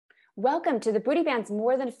Welcome to the Booty Band's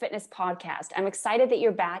More Than Fitness podcast. I'm excited that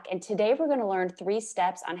you're back, and today we're going to learn 3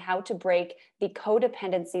 steps on how to break the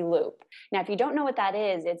codependency loop. Now, if you don't know what that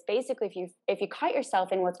is, it's basically if you caught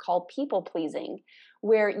yourself in what's called people pleasing,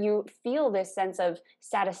 where you feel this sense of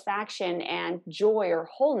satisfaction and joy or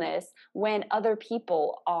wholeness when other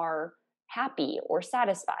people are happy or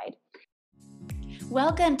satisfied.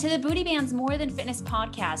 Welcome to the Booty Band's More Than Fitness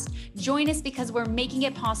podcast. Join us because we're making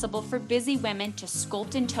it possible for busy women to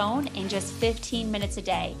sculpt and tone in just 15 minutes a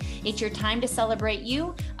day. It's your time to celebrate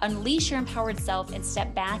you, unleash your empowered self, and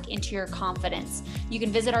step back into your confidence. You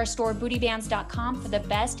can visit our store, bootybands.com, for the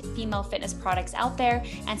best female fitness products out there,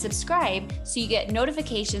 and subscribe so you get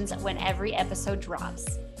notifications when every episode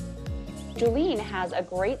drops. Jolene has a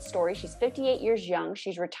great story. She's 58 years young.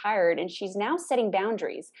 She's retired, and she's now setting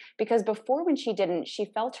boundaries because before, when she didn't, she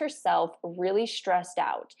felt herself really stressed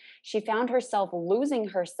out. She found herself losing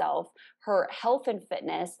herself, her health and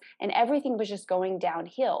fitness, and everything was just going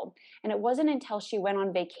downhill. And it wasn't until she went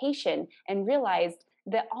on vacation and realized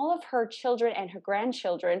that all of her children and her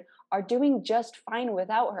grandchildren are doing just fine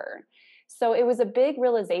without her. So it was a big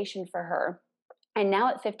realization for her. And now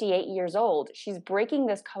at 58 years old, she's breaking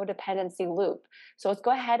this codependency loop. So let's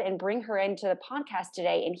go ahead and bring her into the podcast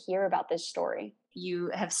today and hear about this story.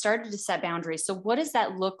 You have started to set boundaries. So what does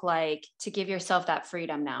that look like to give yourself that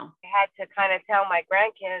freedom now? I had to kind of tell my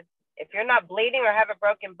grandkids, if you're not bleeding or have a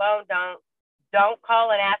broken bone, don't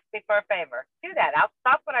call and ask me for a favor. Do that. I'll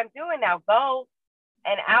stop what I'm doing now. Go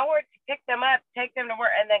an hour to pick them up, take them to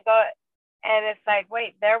work, and then go. And it's like,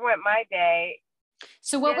 wait, there went my day.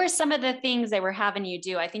 So what were some of the things they were having you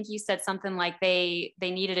do? I think you said something like they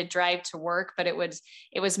needed a drive to work, but it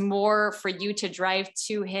was more for you to drive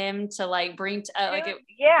to him to like bring to like it.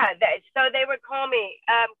 Yeah. So they would call me,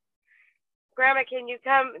 Grandma, can you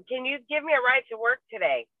give me a ride to work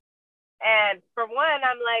today? And for one,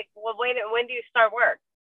 I'm like, well, wait, when do you start work?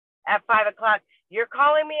 At 5:00. You're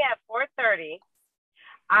calling me at 4:30.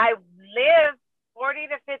 I live 40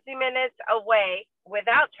 to 50 minutes away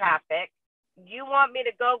without traffic. You want me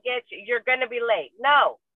to go get you? You're going to be late.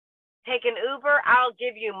 No, take an Uber. I'll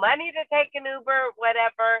give you money to take an Uber,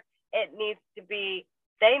 whatever it needs to be.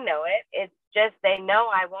 They know it. It's just they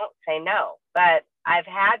know I won't say no. But I've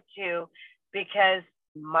had to because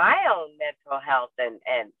my own mental health and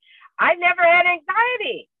I never had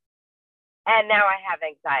anxiety. And now I have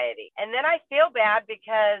anxiety. And then I feel bad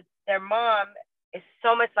because their mom is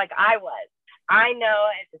so much like I was. I know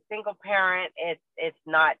as a single parent, it's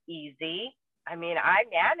not easy. I mean, I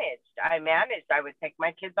managed. I would take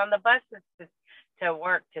my kids on the buses to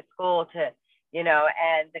work, to school,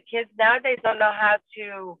 and the kids nowadays don't know how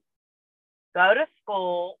to go to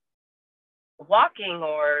school walking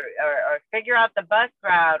or figure out the bus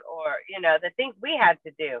route or, the things we had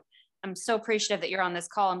to do. I'm so appreciative that you're on this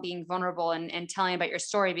call and being vulnerable and telling about your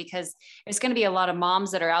story, because there's going to be a lot of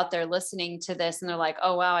moms that are out there listening to this and they're like,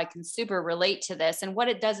 oh, wow, I can super relate to this. And what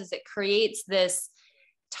it does is it creates this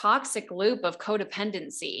toxic loop of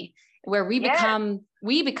codependency where we become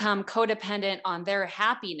codependent on their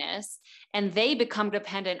happiness and they become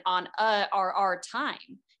dependent on our time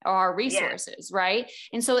or our resources, right?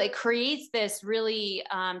 And so it creates this really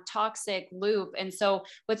toxic loop. And so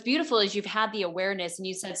what's beautiful is you've had the awareness and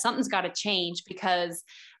you said something's got to change because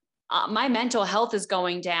my mental health is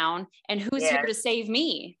going down, and who's here to save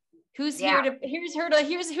me? Who's here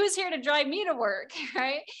to drive me to work,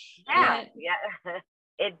 right? Yeah.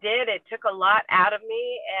 It did. It took a lot out of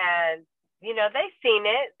me, and they seen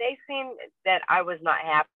it. They seen that I was not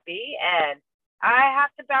happy, and I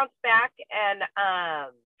have to bounce back. And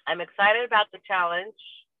I'm excited about the challenge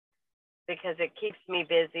because it keeps me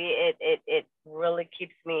busy. It really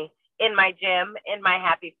keeps me in my gym, in my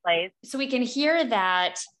happy place. So we can hear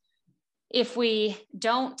that if we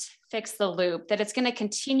don't fix the loop, that it's going to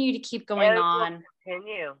continue to keep going on.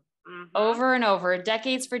 Continue. Over and over,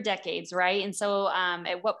 decades for decades, right? And so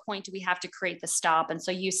at what point do we have to create the stop? And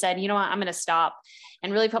so you said, you know what, I'm going to stop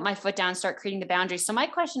and really put my foot down, start creating the boundaries. So my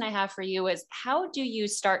question I have for you is, how do you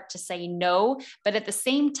start to say no, but at the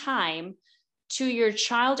same time to your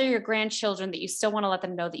child or your grandchildren that you still want to let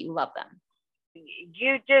them know that you love them?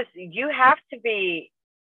 You have to be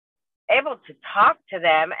able to talk to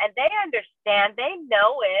them, and they understand, they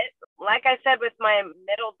know it. Like I said, with my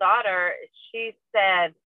middle daughter, she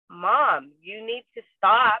said, Mom, you need to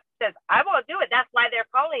stop. Says, I won't do it. That's why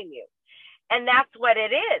they're calling you. And that's what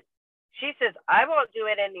it is. She says, I won't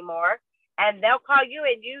do it anymore. And they'll call you,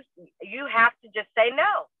 and you have to just say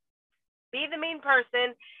no. Be the mean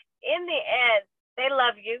person. In the end, they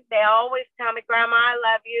love you. They always tell me, Grandma, I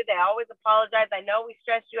love you. They always apologize. I know we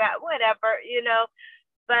stressed you out, whatever,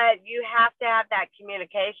 but you have to have that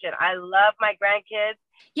communication. I love my grandkids.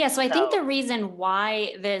 Yeah, so I think the reason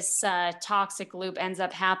why this toxic loop ends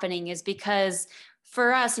up happening is because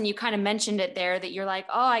for us, and you kind of mentioned it there, that you're like,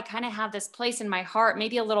 oh, I kind of have this place in my heart,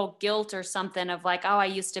 maybe a little guilt or something of like, oh, I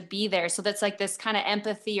used to be there. So that's like this kind of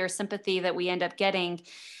empathy or sympathy that we end up getting.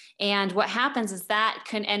 And what happens is that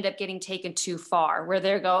can end up getting taken too far, where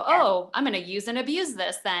they go, oh, I'm going to use and abuse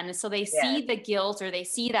this then. So they see the guilt or they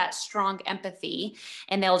see that strong empathy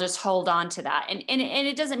and they'll just hold on to that. And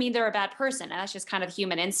it doesn't mean they're a bad person. That's just kind of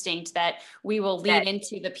human instinct that we will lean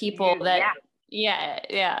into the people that,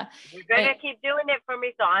 yeah. You're going to keep doing it for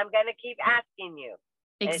me, so I'm going to keep asking you.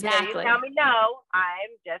 Exactly. Until you tell me no,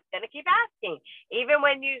 I'm just going to keep asking. Even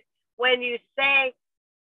when you say,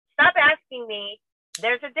 stop asking me,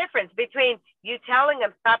 there's a difference between you telling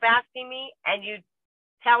them stop asking me and you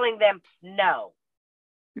telling them no.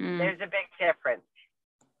 There's a big difference.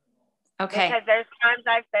 Okay. Because there's times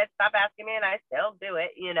I've said stop asking me and I still do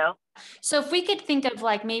it, you know. So if we could think of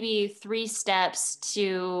like maybe 3 steps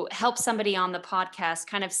to help somebody on the podcast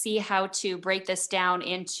kind of see how to break this down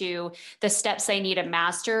into the steps they need to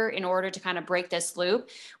master in order to kind of break this loop,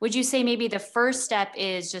 would you say maybe the first step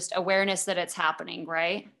is just awareness that it's happening,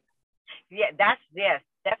 right? Yeah, yes,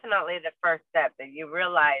 definitely the first step, that you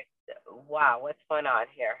realize, wow, what's going on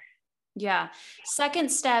here? Yeah. Second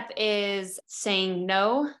step is saying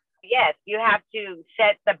no. Yes, you have to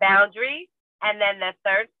set the boundaries. And then the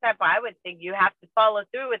third step, I would think you have to follow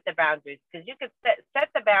through with the boundaries, because you could set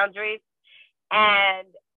the boundaries and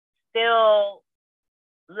still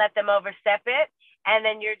let them overstep it. And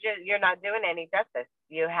then you're not doing any justice.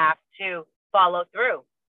 You have to follow through.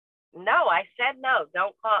 No, I said no.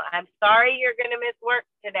 Don't call. I'm sorry you're going to miss work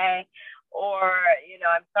today. Or, you know,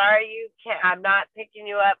 I'm sorry you can't, I'm not picking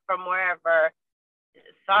you up from wherever.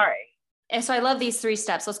 Sorry. And so I love these 3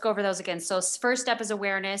 steps. Let's go over those again. So first step is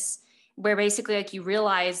awareness, where basically like you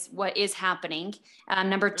realize what is happening.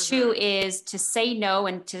 Number 2 is to say no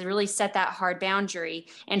and to really set that hard boundary.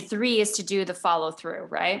 And 3 is to do the follow through,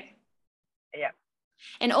 right? Yeah.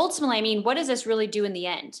 And ultimately, I mean, what does this really do in the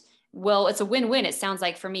end? Well, it's a win-win, it sounds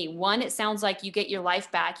like for me. One, it sounds like you get your life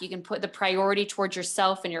back. You can put the priority towards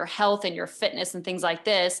yourself and your health and your fitness and things like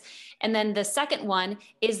this. And then the second one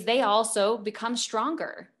is they also become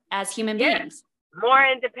stronger as human beings. More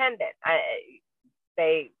independent.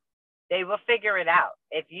 They will figure it out.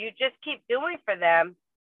 If you just keep doing for them,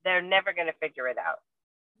 they're never going to figure it out.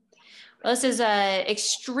 Well, this is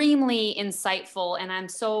extremely insightful, and I'm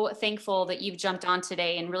so thankful that you've jumped on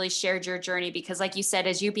today and really shared your journey, because like you said,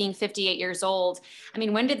 as you being 58 years old, I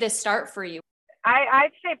mean, when did this start for you?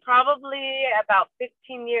 I'd say probably about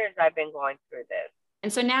 15 years I've been going through this.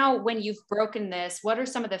 And so now when you've broken this, what are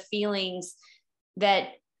some of the feelings that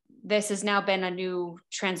this has now been a new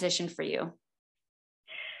transition for you?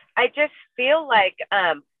 I just feel like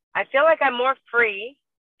I'm more free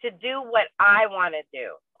to do what I want to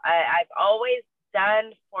do. I've always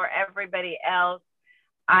done for everybody else.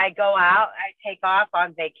 I go out, I take off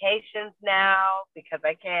on vacations now because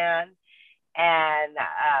I can. And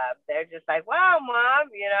they're just like, wow, Mom,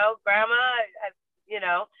 you know, Grandma, you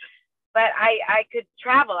know, but I could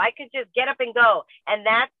travel. I could just get up and go. And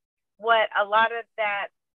that's what a lot of that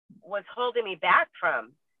was holding me back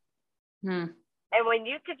from. And when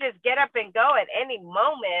you could just get up and go at any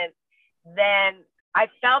moment, then I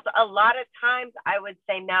felt a lot of times I would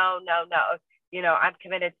say, no. You know, I'm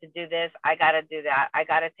committed to do this. I got to do that. I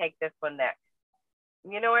got to take this one there.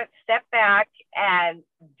 You know what? Step back and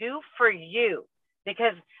do for you.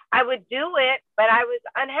 Because I would do it, but I was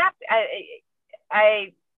unhappy.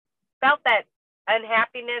 I felt that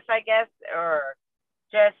unhappiness, I guess, or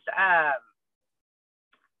just, I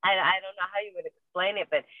don't know how you would explain it,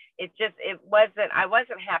 but I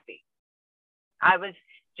wasn't happy. I was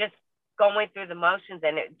just going through the motions,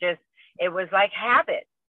 and it was like habit.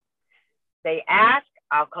 They ask,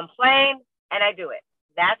 I'll complain, and I do it.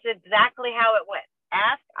 That's exactly how it went.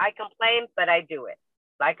 Ask, I complain, but I do it.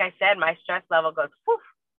 Like I said, my stress level goes poof,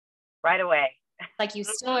 right away. Like you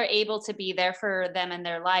still are able to be there for them in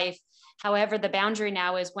their life. However, the boundary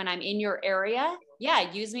now is when I'm in your area,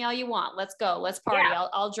 yeah, use me all you want. Let's go. Let's party. Yeah.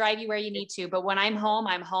 I'll drive you where you need to. But when I'm home,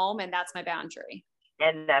 and that's my boundary.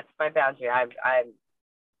 And that's my boundary.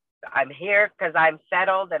 I'm here because I'm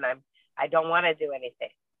settled and I don't want to do anything.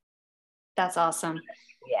 That's awesome.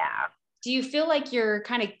 Yeah. Do you feel like you're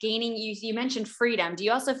kind of gaining, you mentioned freedom. Do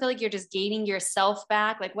you also feel like you're just gaining yourself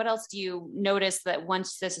back? Like what else do you notice that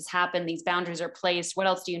once this has happened, these boundaries are placed, what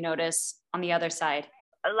else do you notice on the other side?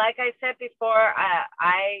 Like I said before,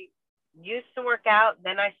 I used to work out,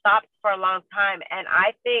 then I stopped for a long time. And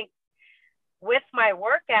I think with my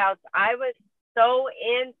workouts, I was so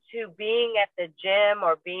into being at the gym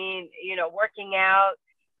or being, you know, working out,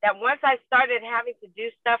 that once I started having to do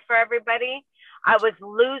stuff for everybody, I was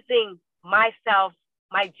losing myself,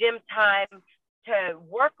 my gym time to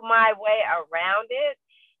work my way around it.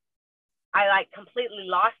 I like completely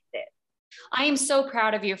lost it. I am so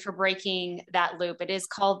proud of you for breaking that loop. It is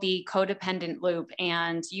called the codependent loop,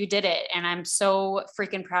 and you did it. And I'm so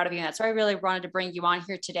freaking proud of you. And that's why I really wanted to bring you on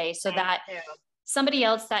here today, so that somebody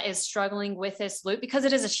else that is struggling with this loop, because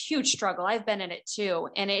it is a huge struggle. I've been in it too.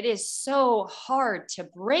 And it is so hard to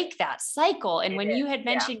break that cycle. And when you had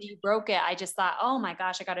mentioned you broke it, I just thought, oh my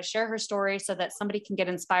gosh, I got to share her story so that somebody can get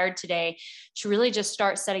inspired today to really just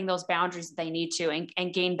start setting those boundaries that they need to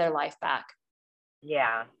and gain their life back.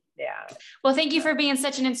 Yeah. Yeah. Well, thank you for being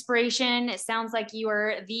such an inspiration. It sounds like you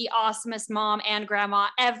are the awesomest mom and grandma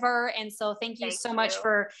ever. And so thank you so much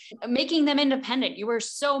for making them independent. You were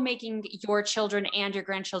so making your children and your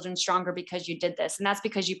grandchildren stronger because you did this. And that's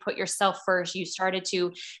because you put yourself first. You started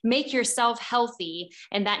to make yourself healthy.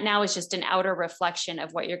 And that now is just an outer reflection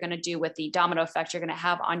of what you're going to do with the domino effect you're going to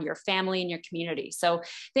have on your family and your community. So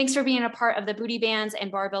thanks for being a part of the Booty Bands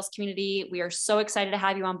and Barbells community. We are so excited to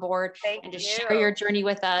have you on board and to share your journey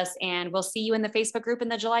with us. And we'll see you in the Facebook group in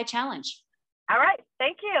the July challenge. All right.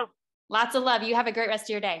 Thank you. Lots of love. You have a great rest of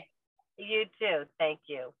your day. You too. Thank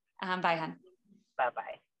you. Bye, hon.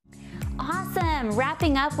 Bye-bye. Awesome.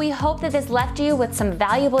 Wrapping up, we hope that this left you with some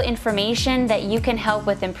valuable information that you can help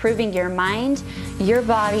with improving your mind, your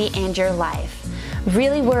body, and your life.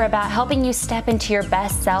 Really, we're about helping you step into your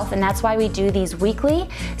best self, and that's why we do these weekly,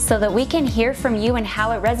 so that we can hear from you and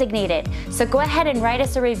how it resonated. So go ahead and write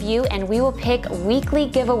us a review, and we will pick weekly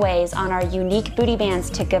giveaways on our unique Booty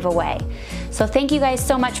Bands to give away. So thank you guys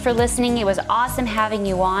so much for listening. It was awesome having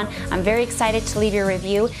you on. I'm very excited to leave your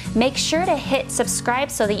review. Make sure to hit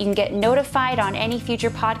subscribe so that you can get notified on any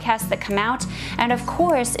future podcasts that come out. And of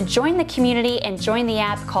course, join the community and join the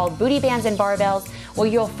app called Booty Bands and Barbells, where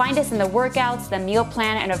you'll find us in the workouts, the meal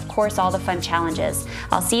plan, and of course, all the fun challenges.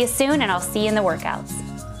 I'll see you soon, and I'll see you in the workouts.